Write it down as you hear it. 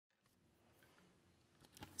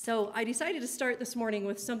So I decided to start this morning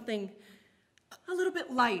with something a little bit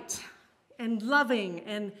light and loving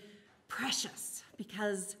and precious,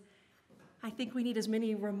 because I think we need as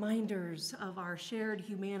many reminders of our shared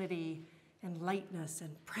humanity and lightness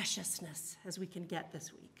and preciousness as we can get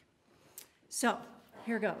this week. So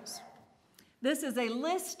here goes. This is a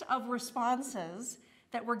list of responses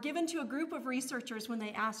that were given to a group of researchers when they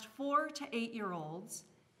asked 4 to 8-year-olds,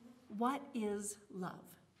 what is love?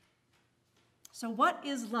 So what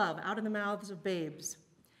is love out of the mouths of babes?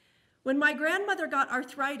 When my grandmother got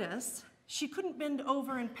arthritis, she couldn't bend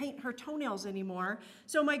over and paint her toenails anymore,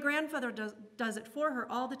 so my grandfather does it for her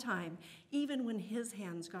all the time, even when his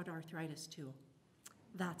hands got arthritis too.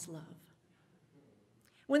 That's love.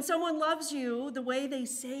 When someone loves you, the way they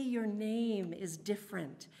say your name is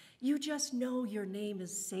different. You just know your name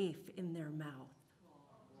is safe in their mouth.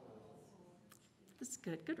 That's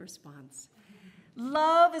good. Good response.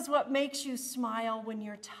 Love is what makes you smile when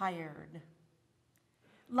you're tired.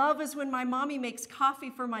 Love is when my mommy makes coffee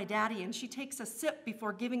for my daddy and she takes a sip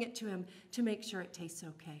before giving it to him to make sure it tastes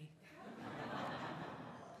okay.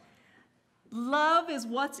 Love is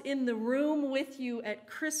what's in the room with you at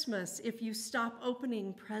Christmas if you stop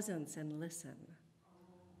opening presents and listen.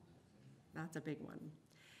 That's a big one.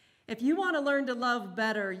 If you want to learn to love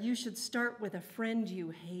better, you should start with a friend you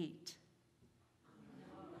hate.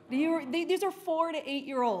 These are 4 to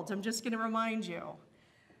 8-year-olds, I'm just going to remind you.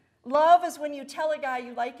 Love is when you tell a guy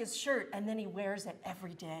you like his shirt and then he wears it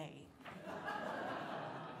every day.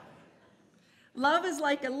 Love is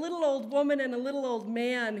like a little old woman and a little old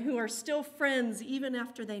man who are still friends even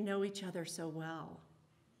after they know each other so well.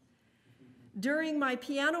 During my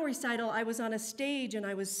piano recital, I was on a stage and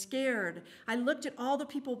I was scared. I looked at all the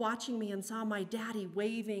people watching me and saw my daddy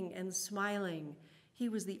waving and smiling. He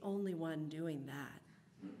was the only one doing that.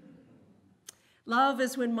 Love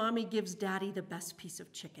is when mommy gives daddy the best piece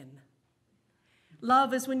of chicken.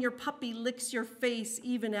 Love is when your puppy licks your face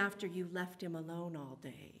even after you left him alone all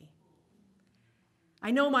day. I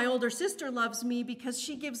know my older sister loves me because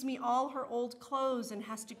she gives me all her old clothes and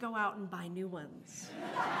has to go out and buy new ones.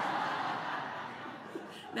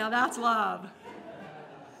 Now that's love.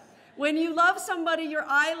 When you love somebody, your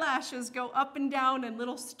eyelashes go up and down and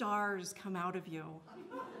little stars come out of you.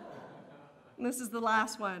 And this is the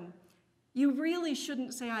last one. You really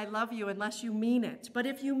shouldn't say I love you unless you mean it. But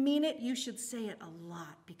if you mean it, you should say it a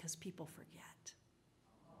lot because people forget.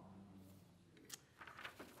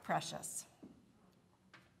 Precious.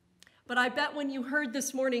 But I bet when you heard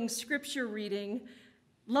this morning's scripture reading,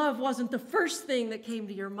 love wasn't the first thing that came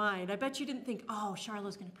to your mind. I bet you didn't think, oh,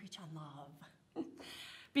 Charla's going to preach on love.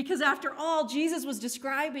 Because after all, Jesus was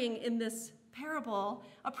describing in this parable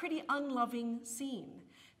a pretty unloving scene.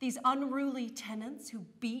 These unruly tenants who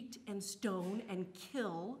beat and stone and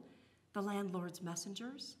kill the landlord's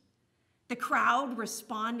messengers. The crowd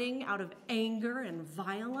responding out of anger and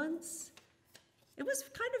violence. It was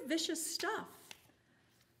kind of vicious stuff.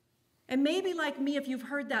 And maybe like me, if you've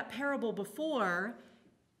heard that parable before,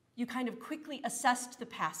 you kind of quickly assessed the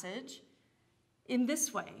passage in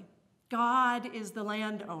this way. God is the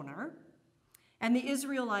landowner, and the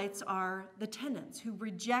Israelites are the tenants who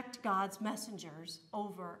reject God's messengers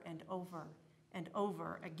over and over and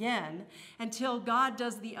over again until God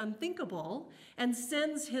does the unthinkable and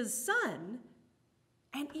sends his son,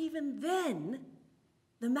 and even then,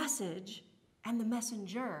 the message and the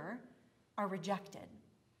messenger are rejected.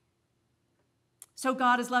 So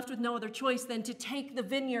God is left with no other choice than to take the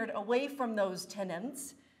vineyard away from those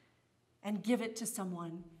tenants and give it to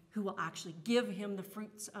someone who will actually give him the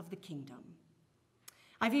fruits of the kingdom.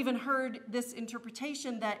 I've even heard this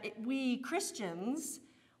interpretation that we Christians,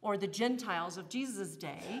 or the Gentiles of Jesus'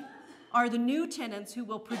 day, are the new tenants who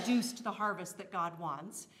will produce the harvest that God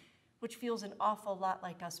wants, which feels an awful lot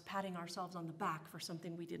like us patting ourselves on the back for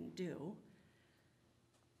something we didn't do.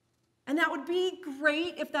 And that would be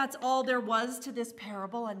great if that's all there was to this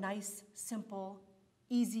parable, a nice, simple,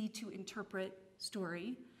 easy to interpret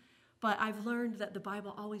story. But I've learned that the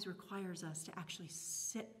Bible always requires us to actually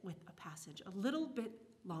sit with a passage a little bit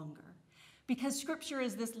longer, because Scripture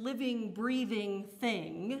is this living, breathing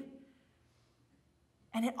thing,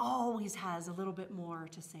 and it always has a little bit more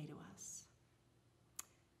to say to us.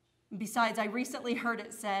 Besides, I recently heard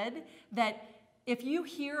it said that if you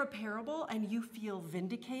hear a parable and you feel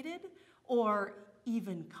vindicated or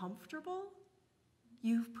even comfortable,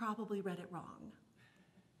 you've probably read it wrong.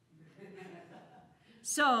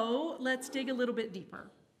 So let's dig a little bit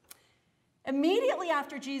deeper. Immediately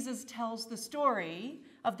after Jesus tells the story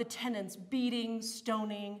of the tenants beating,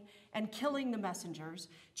 stoning, and killing the messengers,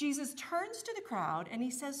 Jesus turns to the crowd and he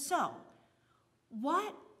says, "So,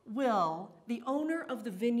 what will the owner of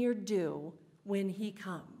the vineyard do when he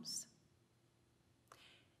comes?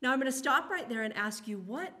 Now, I'm going to stop right there and ask you,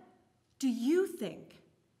 what do you think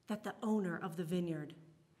that the owner of the vineyard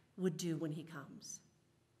would do when he comes?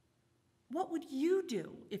 What would you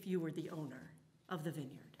do if you were the owner of the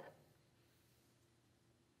vineyard?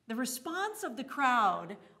 The response of the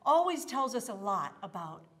crowd always tells us a lot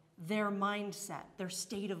about their mindset, their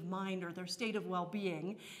state of mind, or their state of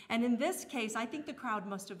well-being. And in this case, I think the crowd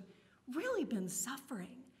must have really been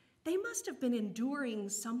suffering. They must have been enduring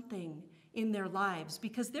something in their lives,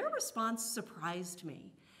 because their response surprised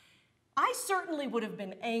me. I certainly would have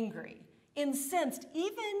been angry, incensed,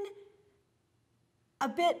 even a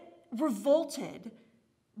bit revolted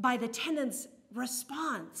by the tenants'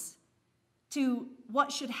 response to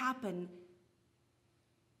what should happen,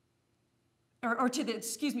 or to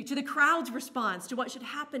the crowd's response to what should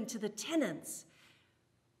happen to the tenants.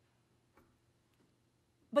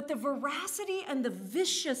 But the veracity and the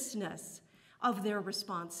viciousness of their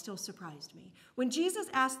response still surprised me. When Jesus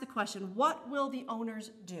asked the question, what will the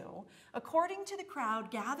owners do? According to the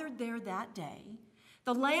crowd gathered there that day,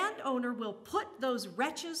 the landowner will put those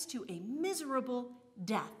wretches to a miserable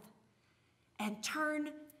death and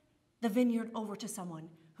turn the vineyard over to someone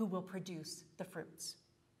who will produce the fruits.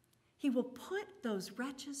 He will put those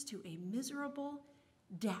wretches to a miserable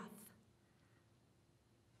death.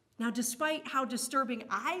 Now, despite how disturbing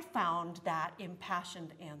I found that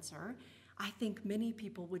impassioned answer, I think many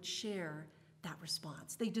people would share that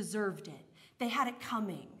response. They deserved it. They had it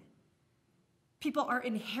coming. People are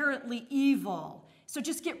inherently evil, so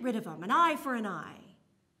just get rid of them, an eye for an eye.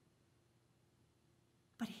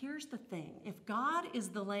 But here's the thing. If God is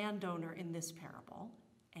the landowner in this parable,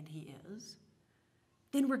 and he is,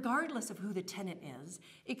 then regardless of who the tenant is,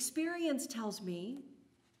 experience tells me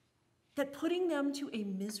that putting them to a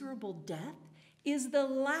miserable death is the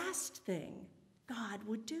last thing God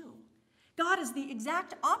would do. God is the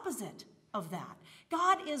exact opposite of that.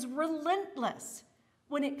 God is relentless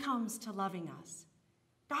when it comes to loving us.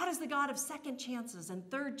 God is the God of second chances and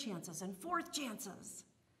third chances and fourth chances.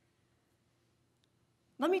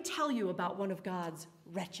 Let me tell you about one of God's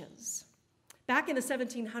wretches. Back in the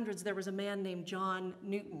 1700s, there was a man named John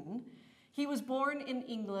Newton. He was born in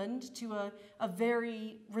England to a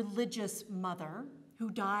very religious mother who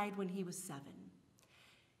died when he was 7.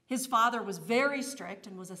 His father was very strict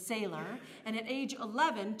and was a sailor, and at age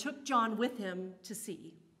 11 took John with him to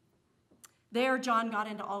sea. There, John got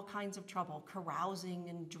into all kinds of trouble, carousing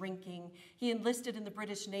and drinking. He enlisted in the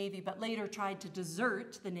British Navy, but later tried to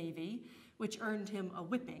desert the Navy, which earned him a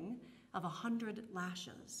whipping of 100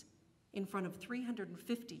 lashes in front of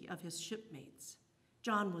 350 of his shipmates.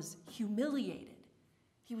 John was humiliated.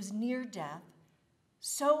 He was near death,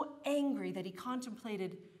 so angry that he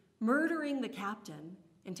contemplated murdering the captain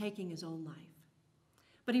and taking his own life.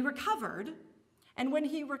 But he recovered, and when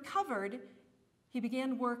he recovered, he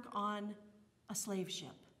began work on a slave ship.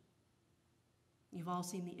 You've all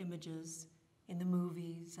seen the images in the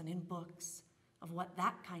movies and in books of what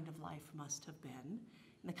that kind of life must have been,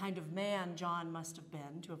 and the kind of man John must have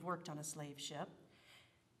been to have worked on a slave ship.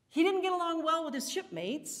 He didn't get along well with his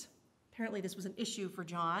shipmates. Apparently this was an issue for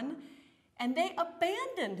John, and they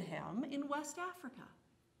abandoned him in West Africa.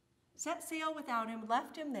 Set sail without him,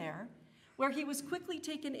 left him there, where he was quickly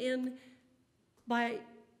taken in by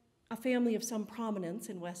a family of some prominence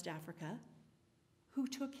in West Africa who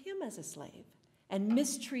took him as a slave and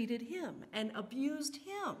mistreated him and abused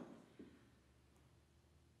him.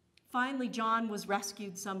 Finally, John was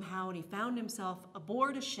rescued somehow, and he found himself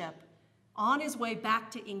aboard a ship on his way back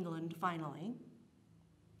to England, finally.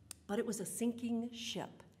 But it was a sinking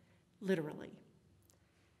ship, literally.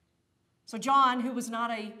 So John, who was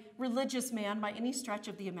not a religious man by any stretch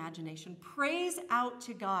of the imagination, prays out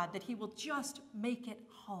to God that he will just make it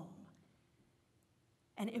home.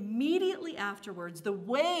 And immediately afterwards, the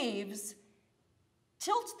waves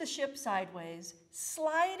tilt the ship sideways,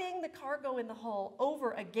 sliding the cargo in the hull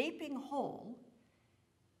over a gaping hole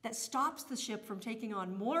that stops the ship from taking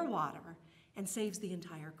on more water and saves the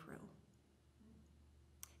entire crew.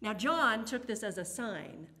 Now, John took this as a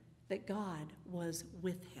sign that God was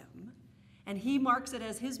with him, and he marks it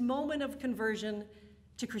as his moment of conversion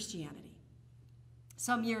to Christianity.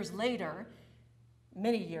 Some years later,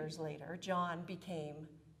 many years later, John became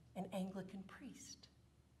an Anglican priest,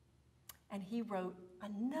 and he wrote a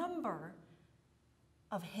number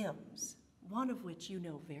of hymns, one of which you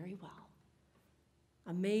know very well.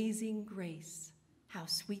 Amazing grace, how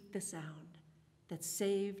sweet the sound that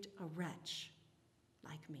saved a wretch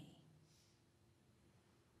like me.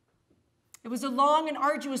 It was a long and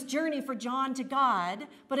arduous journey for John to God,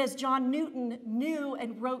 but as John Newton knew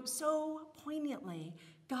and wrote so poignantly,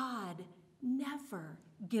 God never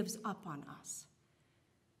gives up on us.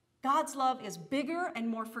 God's love is bigger and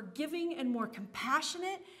more forgiving and more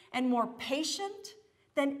compassionate and more patient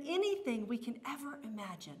than anything we can ever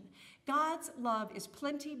imagine. God's love is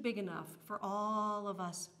plenty big enough for all of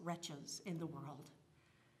us wretches in the world.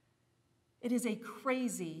 It is a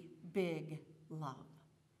crazy big love.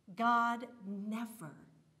 God never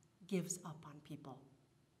gives up on people.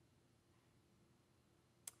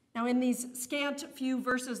 Now, in these scant few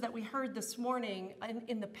verses that we heard this morning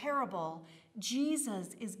in the parable, Jesus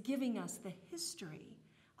is giving us the history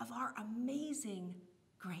of our amazing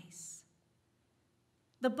grace.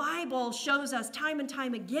 The Bible shows us time and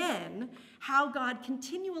time again how God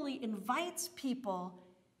continually invites people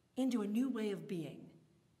into a new way of being.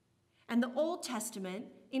 And the Old Testament,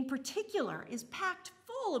 in particular, is packed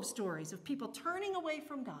full of stories of people turning away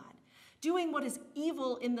from God, doing what is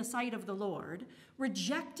evil in the sight of the Lord,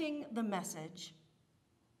 rejecting the message,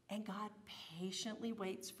 and God patiently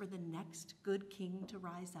waits for the next good king to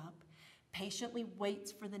rise up, patiently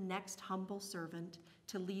waits for the next humble servant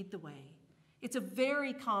to lead the way. It's a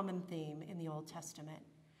very common theme in the Old Testament.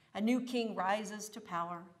 A new king rises to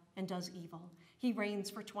power and does evil. He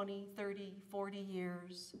reigns for 20, 30, 40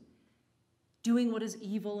 years, doing what is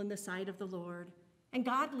evil in the sight of the Lord. And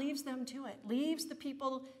God leaves them to it, leaves the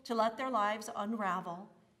people to let their lives unravel.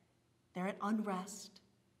 They're at unrest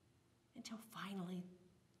until finally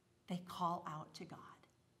they call out to God,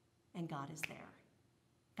 and God is there.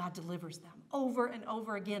 God delivers them. Over and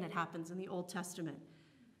over again it happens in the Old Testament.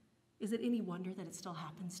 Is it any wonder that it still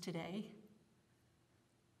happens today?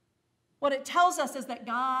 What it tells us is that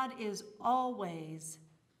God is always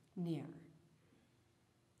near.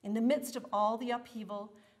 In the midst of all the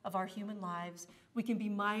upheaval of our human lives, we can be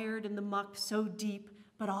mired in the muck so deep,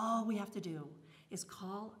 but all we have to do is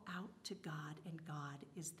call out to God, and God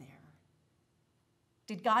is there.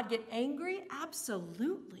 Did God get angry?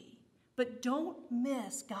 Absolutely. But don't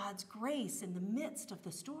miss God's grace in the midst of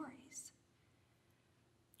the stories.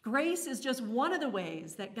 Grace is just one of the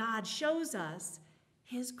ways that God shows us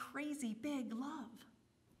his crazy big love.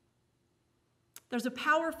 There's a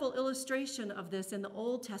powerful illustration of this in the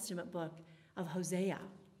Old Testament book of Hosea.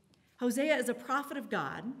 Hosea is a prophet of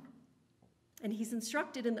God, and he's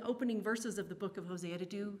instructed in the opening verses of the book of Hosea to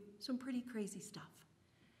do some pretty crazy stuff.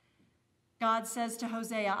 God says to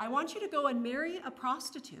Hosea, I want you to go and marry a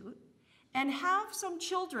prostitute and have some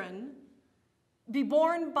children be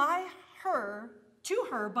born by her, to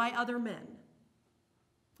her, by other men.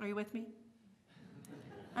 Are you with me?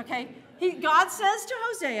 Okay. God says to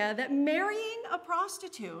Hosea that marrying a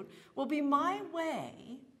prostitute will be my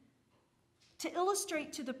way to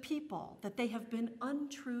illustrate to the people that they have been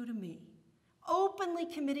untrue to me, openly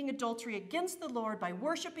committing adultery against the Lord by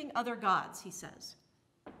worshiping other gods, he says.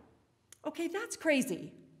 Okay, that's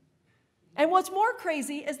crazy. And what's more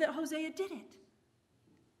crazy is that Hosea did it.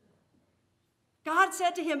 God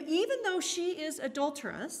said to him, even though she is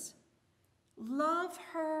adulterous, love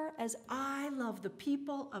her as I love the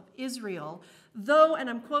people of Israel, though, and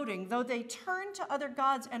I'm quoting, though they turn to other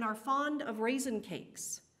gods and are fond of raisin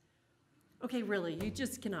cakes. Okay, really, you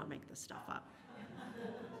just cannot make this stuff up.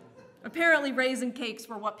 Apparently, raisin cakes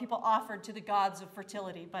were what people offered to the gods of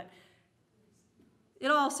fertility, but it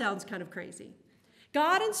all sounds kind of crazy.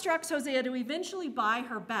 God instructs Hosea to eventually buy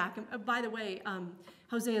her back. And by the way,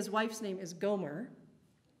 Hosea's wife's name is Gomer.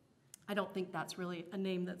 I don't think that's really a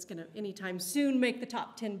name that's going to anytime soon make the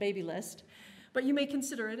top 10 baby list, but you may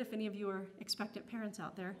consider it if any of you are expectant parents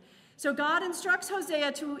out there. So God instructs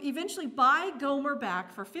Hosea to eventually buy Gomer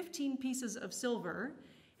back for 15 pieces of silver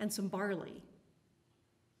and some barley.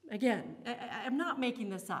 Again, I'm not making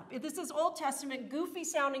this up. This is Old Testament, goofy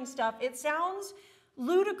sounding stuff. It sounds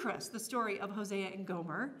ludicrous, the story of Hosea and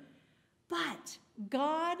Gomer, but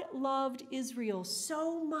God loved Israel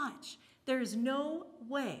so much, there is no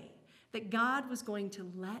way that God was going to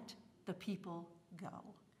let the people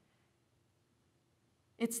go.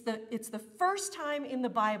 It's the first time in the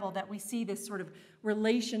Bible that we see this sort of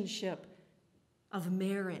relationship of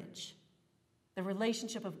marriage, the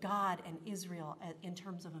relationship of God and Israel in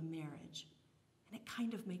terms of a marriage. And it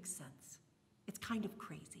kind of makes sense. It's kind of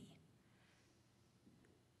crazy.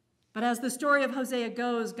 But as the story of Hosea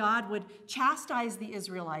goes, God would chastise the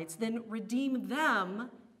Israelites, then redeem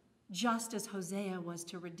them just as Hosea was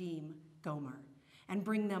to redeem Gomer, and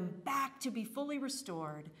bring them back to be fully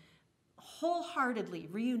restored, wholeheartedly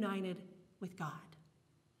reunited with God.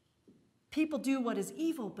 People do what is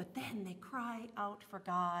evil, but then they cry out for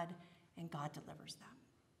God, and God delivers them.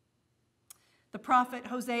 The prophet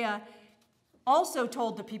Hosea also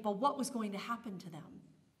told the people what was going to happen to them.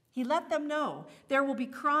 He let them know there will be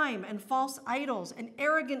crime and false idols and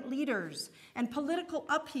arrogant leaders and political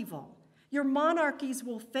upheaval. Your monarchies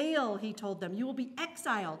will fail, he told them. You will be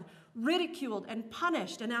exiled, ridiculed, and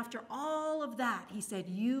punished. And after all of that, he said,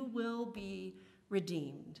 you will be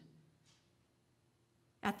redeemed.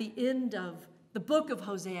 At the end of the book of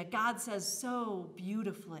Hosea, God says so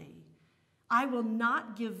beautifully, I will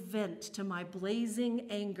not give vent to my blazing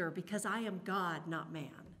anger because I am God, not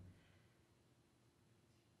man.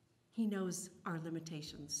 He knows our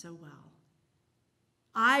limitations so well.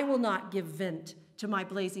 I will not give vent to my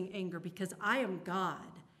blazing anger because I am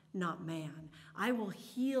God, not man. I will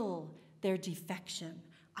heal their defection.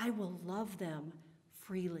 I will love them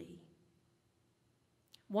freely.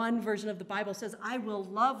 One version of the Bible says, I will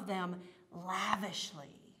love them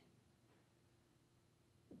lavishly.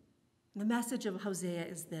 The message of Hosea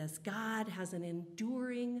is this: God has an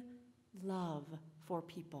enduring love for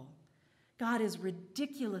people. God is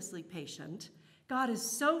ridiculously patient. God is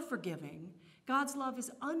so forgiving. God's love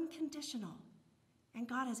is unconditional. And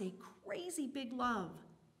God has a crazy big love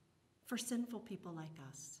for sinful people like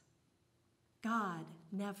us. God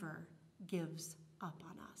never gives up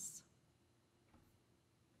on us.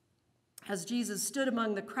 As Jesus stood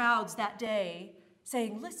among the crowds that day,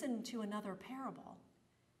 saying, listen to another parable,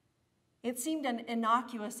 it seemed an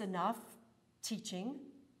innocuous enough teaching,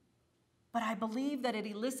 but I believe that it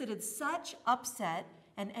elicited such upset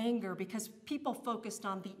and anger because people focused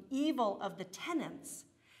on the evil of the tenants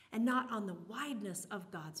and not on the wideness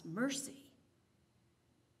of God's mercy.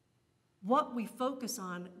 What we focus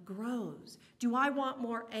on grows. Do I want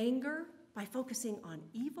more anger by focusing on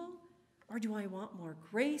evil, or do I want more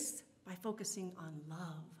grace by focusing on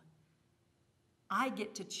love? I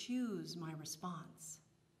get to choose my response.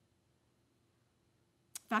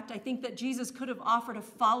 In fact, I think that Jesus could have offered a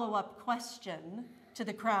follow-up question to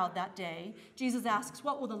the crowd that day. Jesus asks,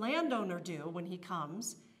 what will the landowner do when he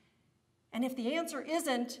comes? And if the answer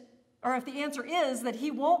isn't, or if the answer is that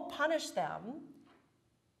he won't punish them,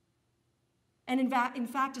 and in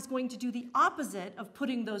fact is going to do the opposite of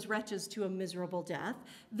putting those wretches to a miserable death,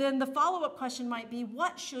 then the follow-up question might be,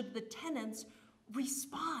 what should the tenant's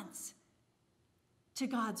response to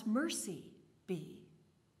God's mercy be?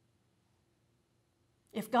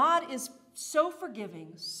 If God is so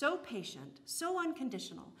forgiving, so patient, so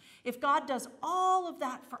unconditional, if God does all of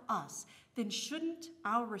that for us, then shouldn't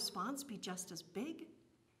our response be just as big?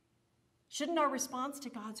 Shouldn't our response to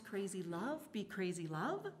God's crazy love be crazy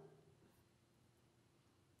love?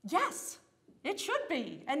 Yes, it should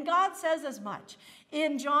be, and God says as much.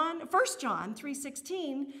 In 1 John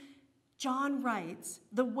 3:16, John writes,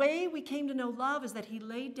 the way we came to know love is that he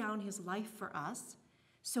laid down his life for us,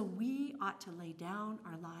 so we ought to lay down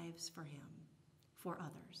our lives for him, for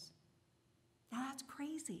others. Now that's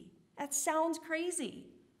crazy. That sounds crazy.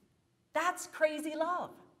 That's crazy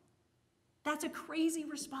love. That's a crazy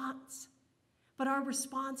response. But our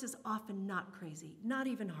response is often not crazy, not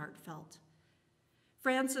even heartfelt.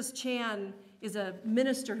 Francis Chan is a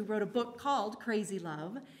minister who wrote a book called Crazy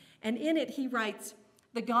Love, and in it he writes,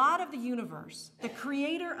 the God of the universe, the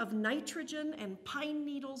creator of nitrogen and pine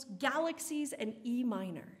needles, galaxies and E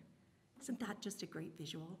minor. Isn't that just a great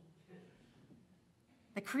visual?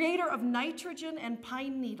 The creator of nitrogen and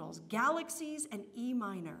pine needles, galaxies and E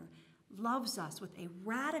minor, loves us with a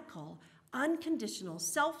radical, unconditional,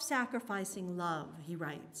 self-sacrificing love, he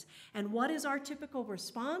writes. And what is our typical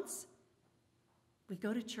response? We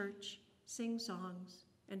go to church, sing songs,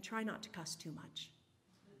 and try not to cuss too much.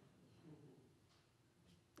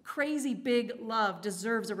 Crazy big love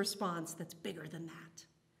deserves a response that's bigger than that.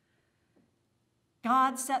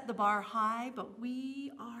 God set the bar high, but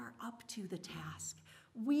we are up to the task.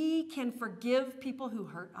 We can forgive people who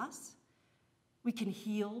hurt us. We can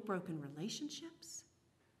heal broken relationships.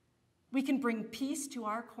 We can bring peace to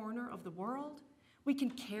our corner of the world. We can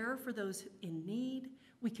care for those in need.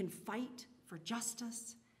 We can fight for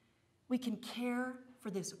justice. We can care for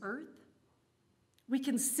this earth. We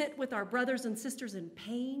can sit with our brothers and sisters in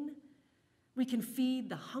pain. We can feed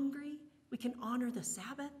the hungry. We can honor the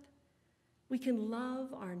Sabbath. We can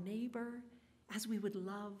love our neighbor as we would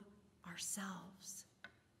love ourselves.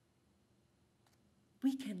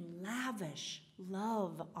 We can lavish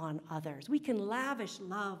love on others. We can lavish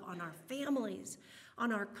love on our families,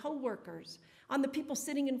 on our coworkers, on the people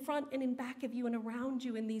sitting in front and in back of you and around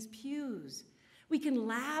you in these pews. We can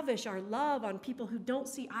lavish our love on people who don't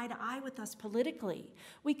see eye to eye with us politically.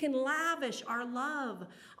 We can lavish our love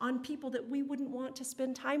on people that we wouldn't want to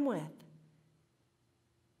spend time with.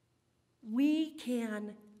 We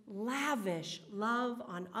can lavish love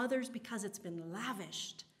on others because it's been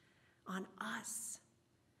lavished on us.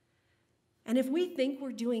 And if we think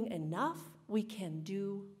we're doing enough, we can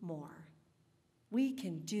do more. We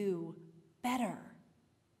can do better.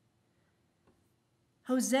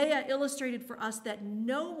 Hosea illustrated for us that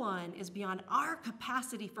no one is beyond our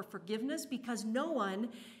capacity for forgiveness because no one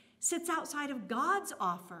sits outside of God's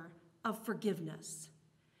offer of forgiveness.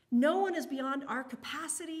 No one is beyond our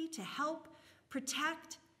capacity to help,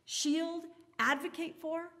 protect, shield, advocate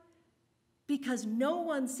for, because no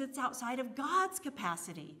one sits outside of God's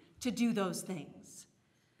capacity to do those things.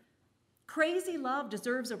 Crazy love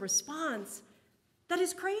deserves a response that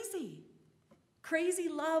is crazy. Crazy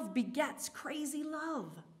love begets crazy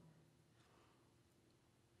love.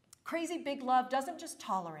 Crazy big love doesn't just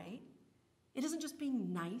tolerate. It isn't just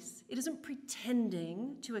being nice. It isn't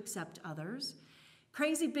pretending to accept others.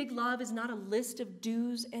 Crazy big love is not a list of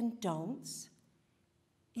do's and don'ts.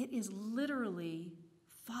 It is literally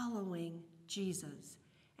following Jesus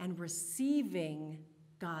and receiving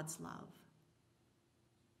God's love.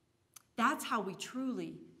 That's how we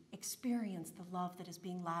truly experience the love that is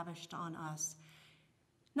being lavished on us.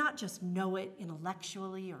 Not just know it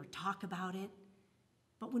intellectually or talk about it,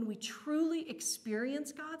 but when we truly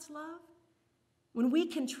experience God's love, when we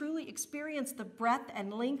can truly experience the breadth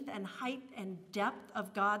and length and height and depth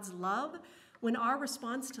of God's love, when our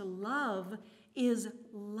response to love is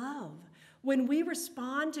love, when we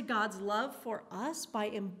respond to God's love for us by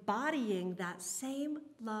embodying that same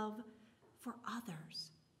love for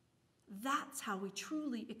others, that's how we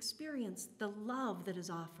truly experience the love that is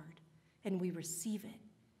offered, and we receive it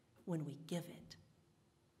when we give it.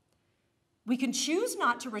 We can choose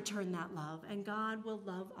not to return that love, and God will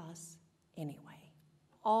love us anyway,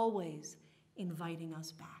 always inviting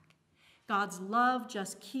us back. God's love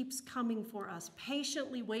just keeps coming for us,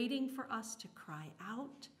 patiently waiting for us to cry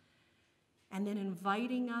out, and then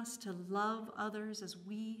inviting us to love others as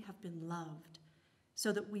we have been loved,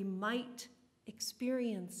 so that we might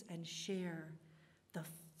experience and share the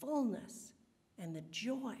fullness and the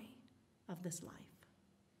joy of this life.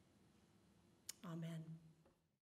 Amen.